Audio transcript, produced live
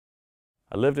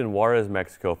I lived in Juarez,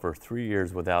 Mexico for 3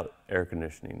 years without air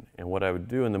conditioning. And what I would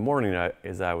do in the morning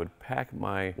is I would pack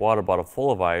my water bottle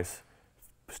full of ice,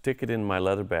 stick it in my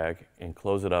leather bag, and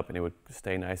close it up, and it would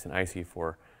stay nice and icy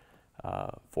for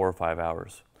 4 or 5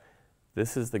 hours.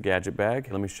 This is the Gadget bag.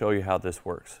 Let me show you how this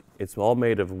works. It's all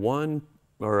made of one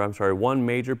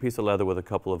major piece of leather with a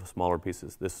couple of smaller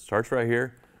pieces. This starts right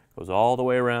here, goes all the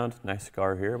way around. Nice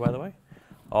scar here, by the way.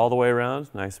 All the way around,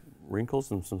 nice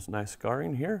wrinkles and some nice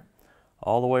scarring here.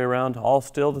 All the way around, all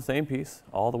still the same piece,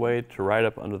 all the way to right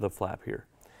up under the flap here.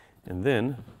 And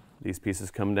then these pieces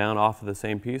come down off of the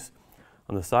same piece.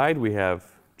 On the side, we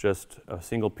have just a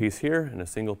single piece here and a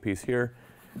single piece here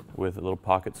with little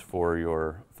pockets for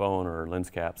your phone or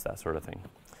lens caps, that sort of thing.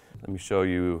 Let me show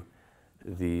you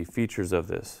the features of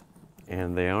this,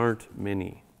 and they aren't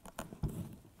many.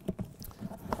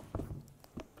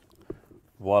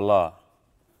 Voila.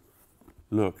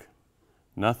 Look,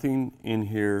 nothing in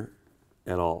here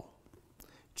at all.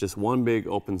 Just one big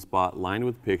open spot lined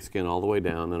with pigskin all the way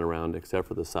down and around except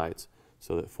for the sides,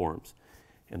 so that it forms.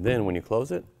 And then when you close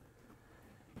it,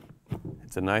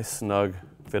 it's a nice snug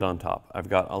fit on top. I've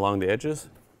got along the edges,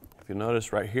 if you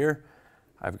notice right here,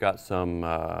 I've got some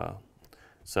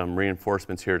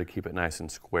reinforcements here to keep it nice and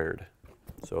squared.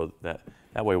 So that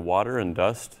way water and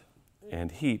dust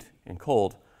and heat and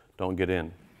cold don't get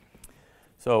in.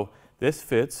 So this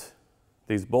fits,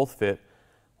 these both fit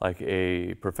like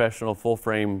a professional full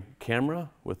frame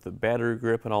camera with the battery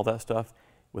grip and all that stuff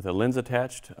with a lens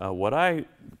attached. What I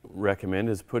recommend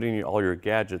is putting all your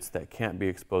gadgets that can't be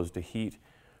exposed to heat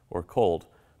or cold.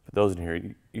 Put those in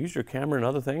here. Use your camera and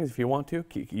other things if you want to.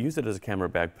 Use it as a camera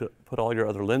bag. Put all your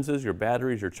other lenses, your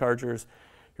batteries, your chargers,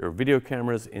 your video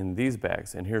cameras in these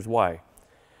bags. And here's why.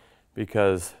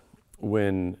 Because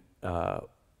when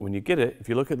you get it, if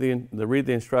you look at read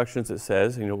the instructions, it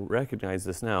says, and you'll recognize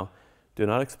this now, do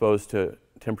not expose to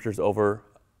temperatures over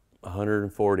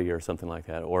 140 or something like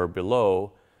that, or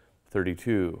below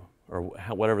 32, or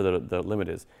whatever the limit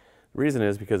is. The reason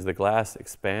is because the glass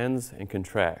expands and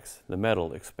contracts, the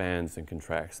metal expands and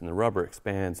contracts, and the rubber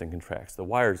expands and contracts. The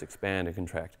wires expand and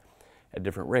contract at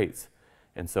different rates.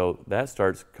 And so that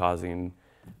starts causing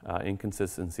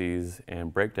inconsistencies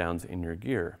and breakdowns in your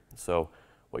gear. So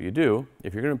what you do,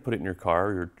 if you're going to put it in your car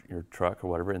or your truck or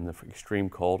whatever in the extreme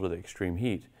cold or the extreme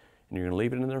heat, and you're going to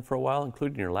leave it in there for a while,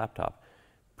 including your laptop,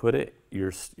 put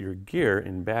your gear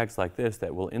in bags like this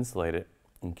that will insulate it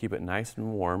and keep it nice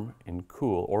and warm and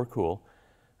cool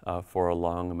for a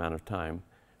long amount of time,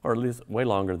 or at least way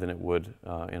longer than it would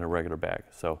in a regular bag.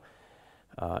 So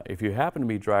if you happen to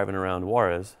be driving around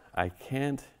Juarez, I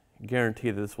can't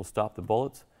guarantee that this will stop the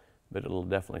bullets, but it'll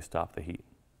definitely stop the heat.